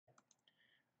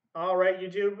All right,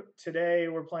 YouTube. Today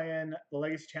we're playing the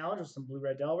Legacy Challenge with some Blue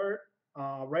Red Delver.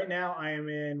 Right now I am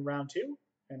in round 2,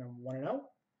 and I'm 1-0.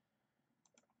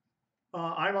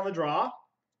 I'm on the draw.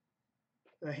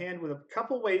 A hand with a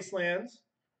couple wastelands,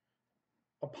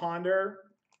 a ponder,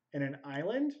 and an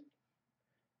island.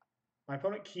 My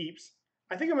opponent keeps.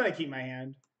 I think I'm going to keep my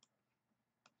hand.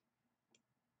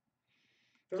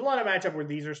 There's a lot of matchup where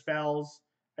these are spells.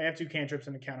 I have 2 cantrips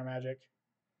and a counter magic.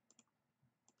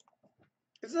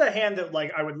 This is a hand that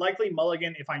I would likely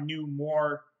mulligan if I knew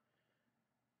more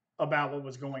about what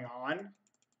was going on.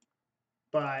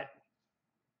 But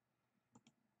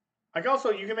you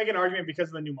can make an argument because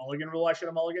of the new mulligan rule I should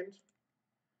have mulliganed.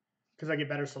 Because I get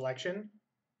better selection.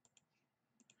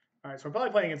 All right, so we're probably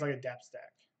playing against a depth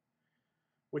deck,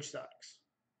 which sucks.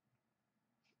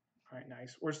 All right,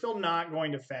 nice. We're still not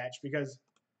going to fetch because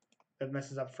that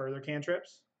messes up further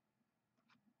cantrips.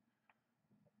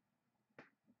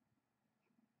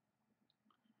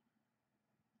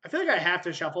 I feel like I have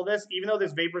to shuffle this, even though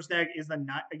this Vapor Snag is the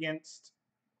nut against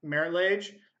Merit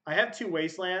Lage. I have 2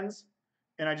 wastelands,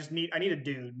 and I need a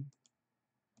dude.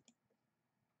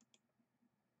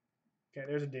 Okay,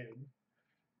 there's a dude.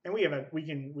 And we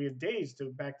have days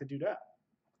to back the dude up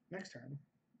next turn.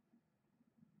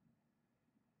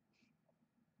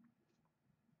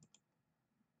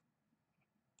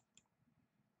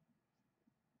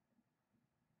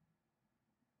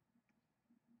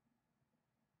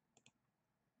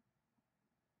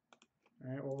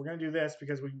 All right, well, we're going to do this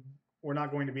because we're not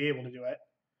going to be able to do it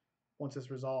once this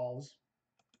resolves.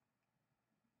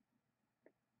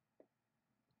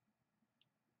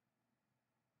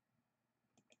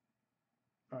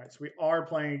 All right, so we are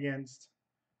playing against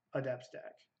a depth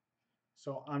deck.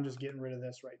 So I'm just getting rid of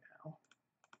this right now.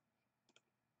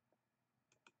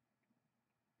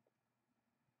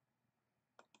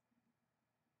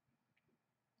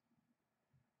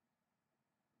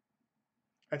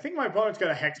 I think my opponent's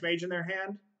got a Hex Mage in their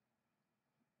hand.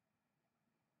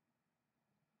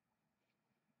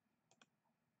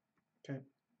 Okay.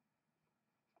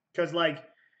 Because,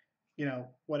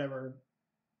 whatever.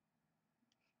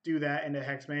 Do that into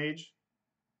Hex Mage.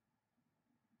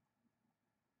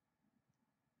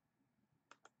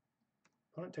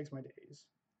 Opponent takes my days.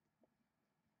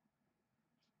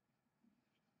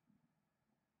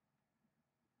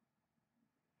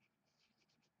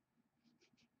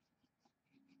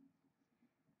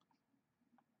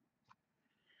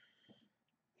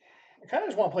 I kind of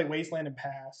just want to play Wasteland and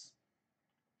pass.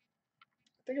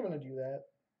 I think I'm going to do that.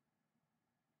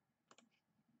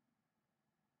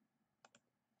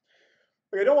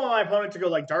 I don't want my opponent to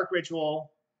go Dark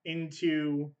Ritual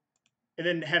into, and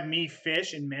then have me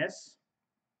fish and miss.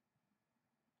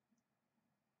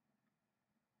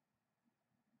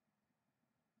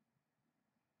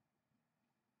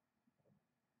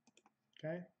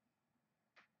 Okay.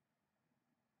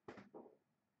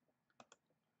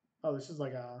 Oh, this is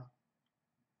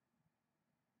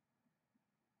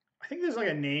I think there's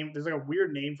a name. There's a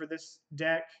weird name for this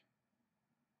deck.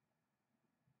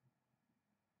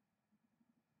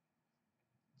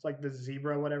 It's the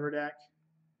Zebra whatever deck.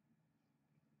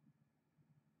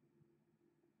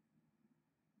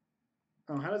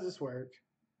 Oh, how does this work?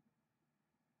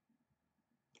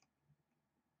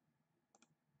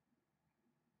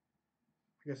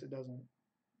 I guess it doesn't.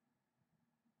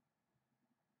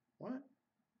 What?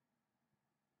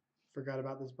 Forgot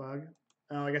about this bug.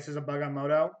 Oh, I guess there's a bug on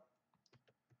Moto.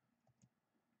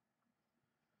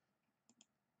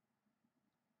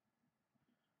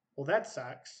 Well, that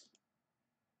sucks.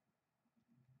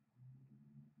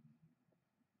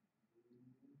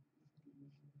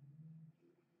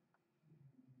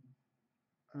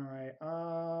 All right. A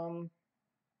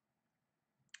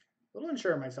little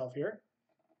unsure of myself here.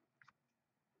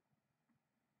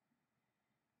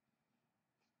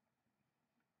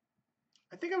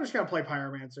 I think I'm just gonna play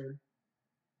Pyromancer.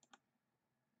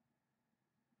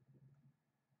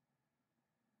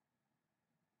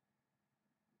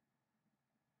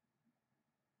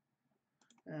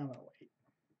 I'm gonna wait.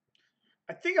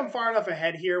 I think I'm far enough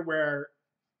ahead here where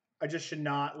I just should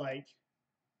not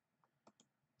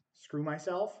screw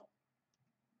myself.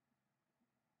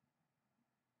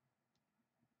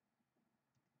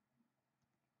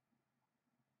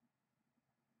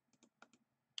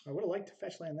 I would have liked to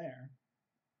fetch land there.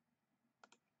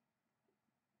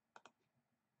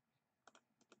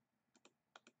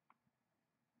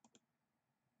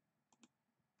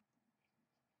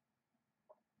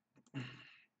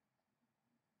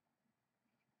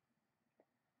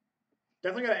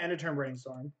 Definitely got to end a turn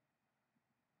Brainstorm.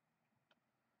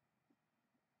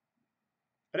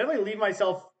 I definitely leave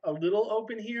myself a little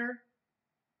open here.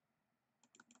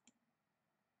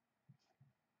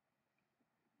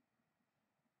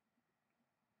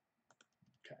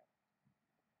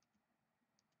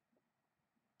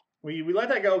 We let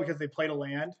that go because they played a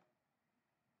land.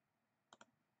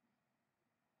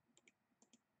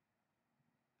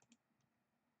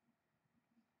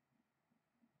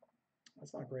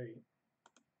 That's not great.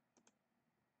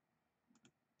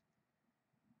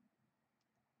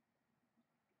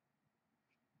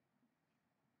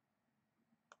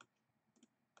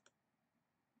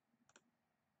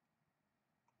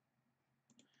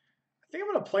 I think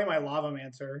I'm going to play my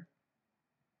Lavamancer.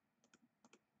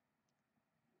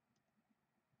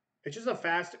 It's just a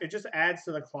fast, it just adds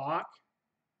to the clock.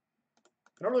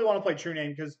 I don't really want to play True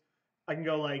Name because I can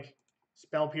go like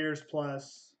Spell Pierce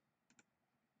plus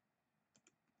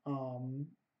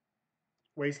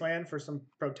Wasteland for some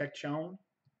protection.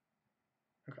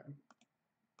 Okay.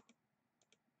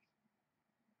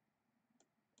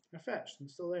 I fetched. I'm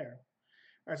still there.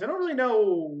 All right, so I don't really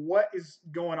know what is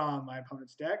going on in my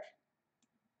opponent's deck,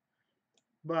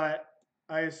 but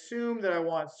I assume that I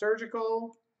want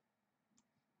Surgical,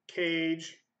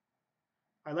 Cage.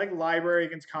 I like Library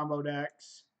against combo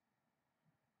decks,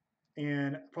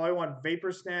 and probably want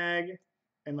Vapor Snag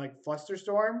and like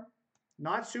Flusterstorm.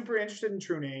 Not super interested in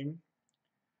True Name.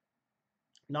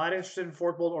 Not interested in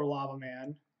Forkbolt or Lava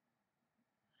Man.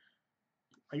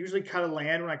 I usually cut a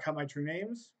land when I cut my True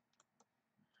Names.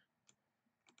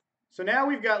 So now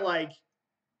we've got like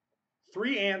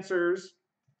 3 answers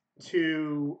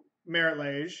to Merit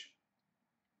Lage,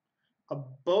 a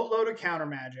boatload of counter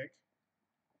magic.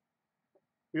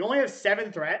 We only have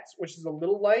 7 threats, which is a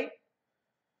little light.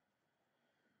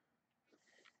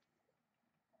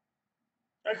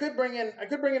 I could bring in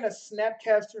a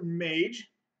Snapcaster Mage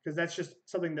because that's just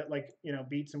something that like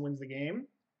beats and wins the game.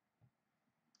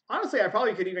 Honestly, I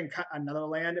probably could even cut another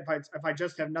land if I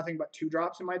just have nothing but 2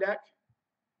 drops in my deck.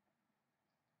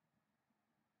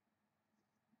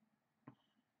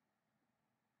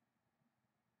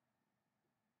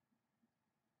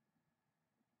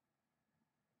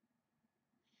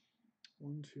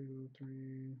 One, two,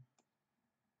 three.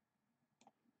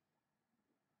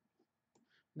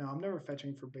 No, I'm never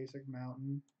fetching for basic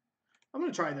mountain. I'm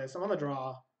gonna try this. I'm on the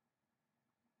draw.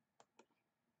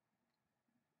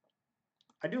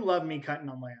 I do love me cutting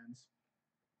on lands.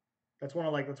 That's one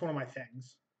of my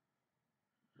things.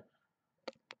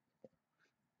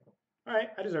 All right,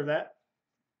 I deserve that.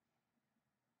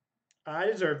 I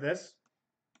deserve this.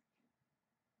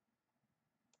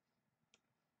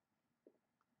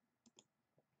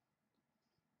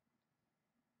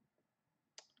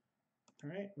 All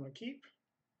right, I'm gonna keep.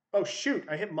 Oh shoot,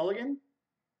 I hit mulligan.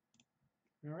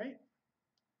 All right.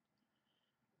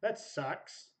 That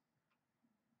sucks.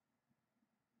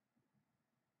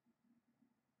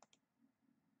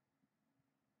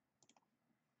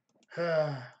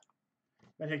 I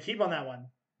hit keep on that one.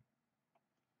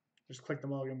 Just click the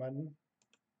mulligan button.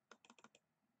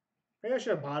 Maybe I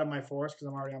should have bottomed my force because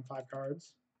I'm already on 5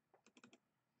 cards.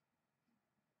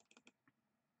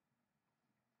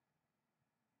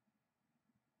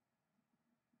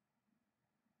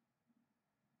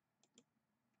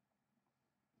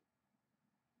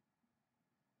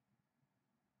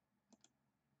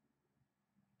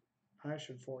 I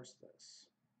should force this.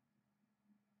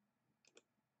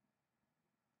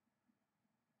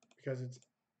 Because it's...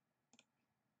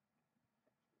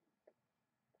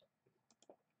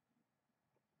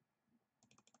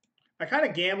 I kind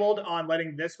of gambled on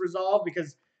letting this resolve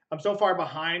because I'm so far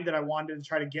behind that I wanted to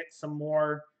try to get some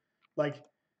more, like,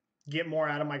 get more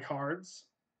out of my cards.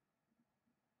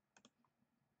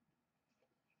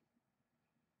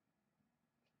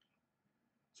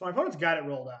 So my opponent's got it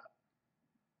rolled up.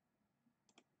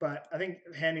 But I think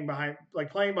playing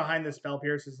behind the Spell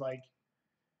Pierce is like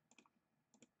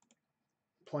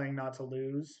playing not to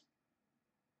lose.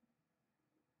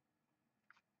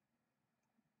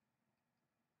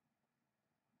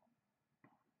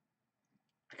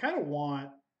 I kind of want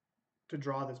to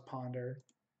draw this Ponder.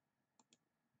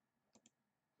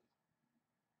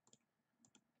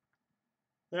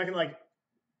 Then I can like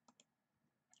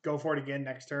go for it again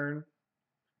next turn.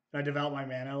 And I develop my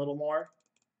mana a little more.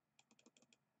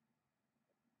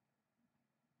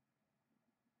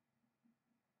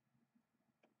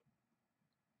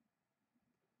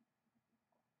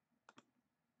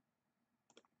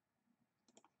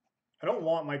 I don't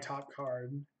want my top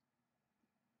card.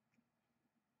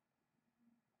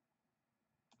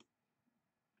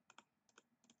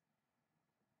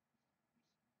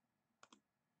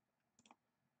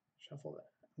 Shuffle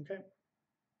that. Okay.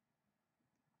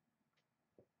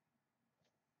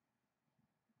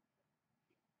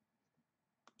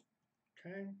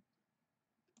 Okay.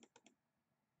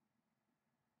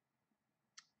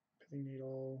 Pithing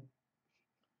Needle.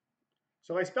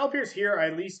 So if I Spell Pierce here, I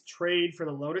at least trade for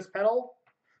the Lotus Petal.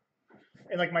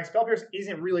 And like my Spell Pierce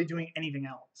isn't really doing anything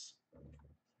else.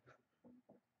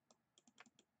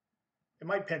 It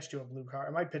might pitch to a blue card.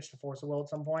 It might pitch to Force of Will at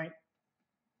some point.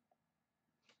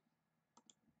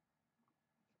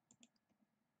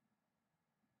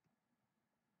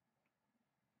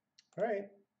 All right.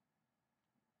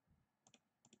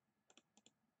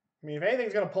 I mean, if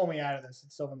anything's going to pull me out of this,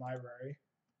 it's Sylvan Library.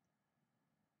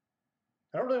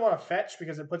 I don't really want to fetch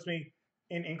because it puts me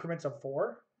in increments of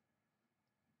 4.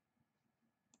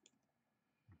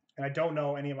 And I don't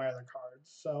know any of my other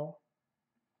cards, so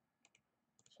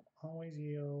always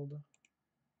yield.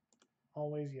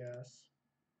 Always yes.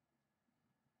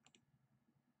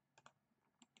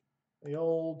 The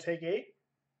old take 8.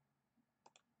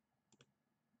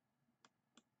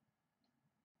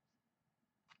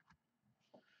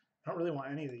 I don't really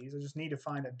want any of these. I just need to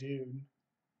find a dude.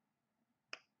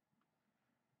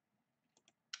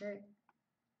 All right.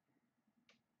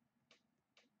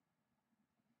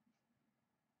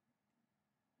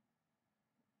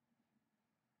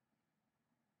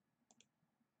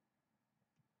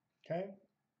 Okay.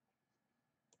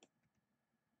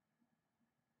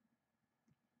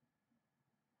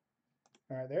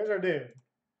 All right, there's our dude.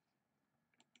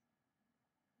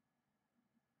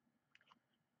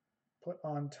 Put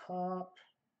on top.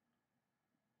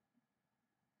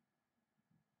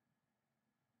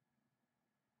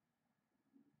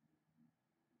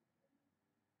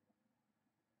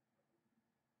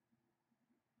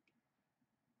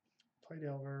 Play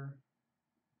Delver.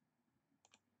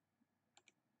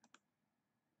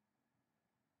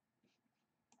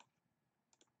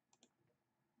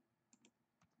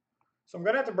 So I'm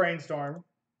going to have to brainstorm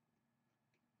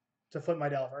to flip my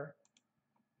Delver.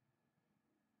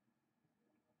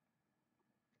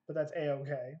 But that's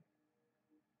A-okay.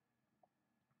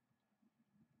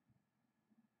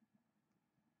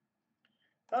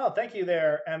 Oh, thank you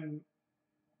there, M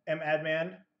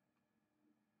Adman.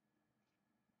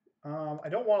 I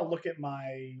don't want to look at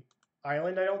my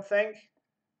island, I don't think.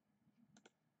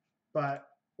 But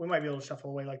we might be able to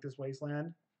shuffle away like this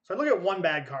Wasteland. So I look at one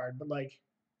bad card, but like,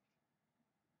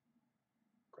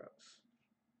 gross.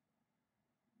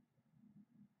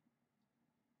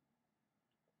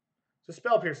 So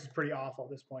Spell Pierce is pretty awful at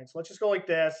this point. So let's just go like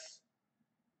this.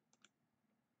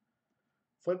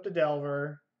 Flip the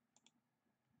Delver.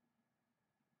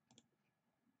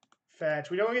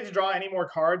 Fetch. We don't get to draw any more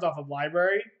cards off of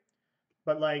Library,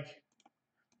 but like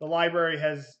the Library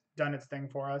has done its thing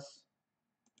for us.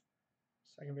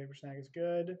 Second Vapor Snag is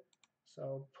good.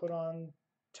 So put on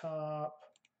top,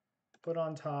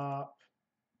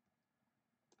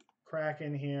 crack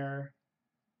in here.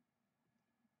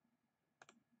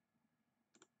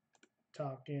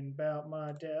 Talking about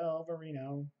my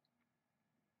Delverino.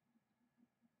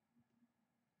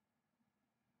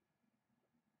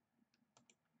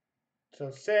 So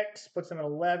 6 puts him at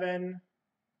 11.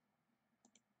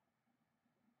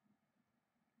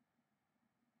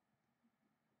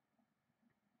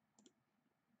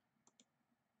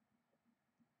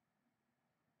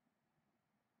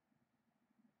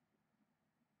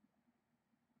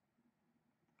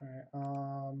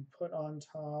 All right, put on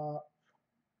top,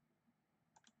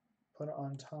 put it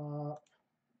on top.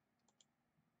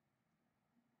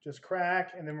 Just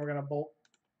crack, and then we're gonna bolt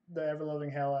the ever-loving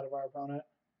hell out of our opponent.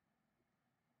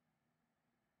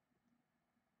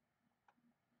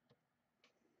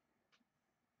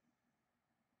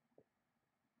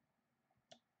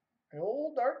 The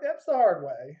old Dark Depths the hard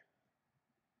way.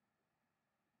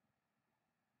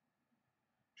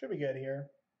 Should be good here.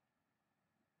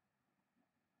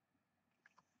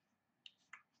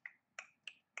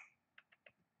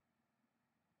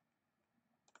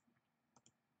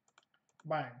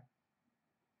 Bang.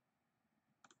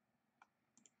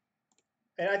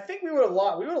 And I think we would have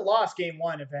lost. We would have lost game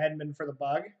 1 if it hadn't been for the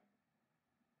bug.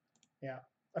 Yeah,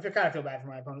 I kind of feel bad for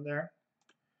my opponent there.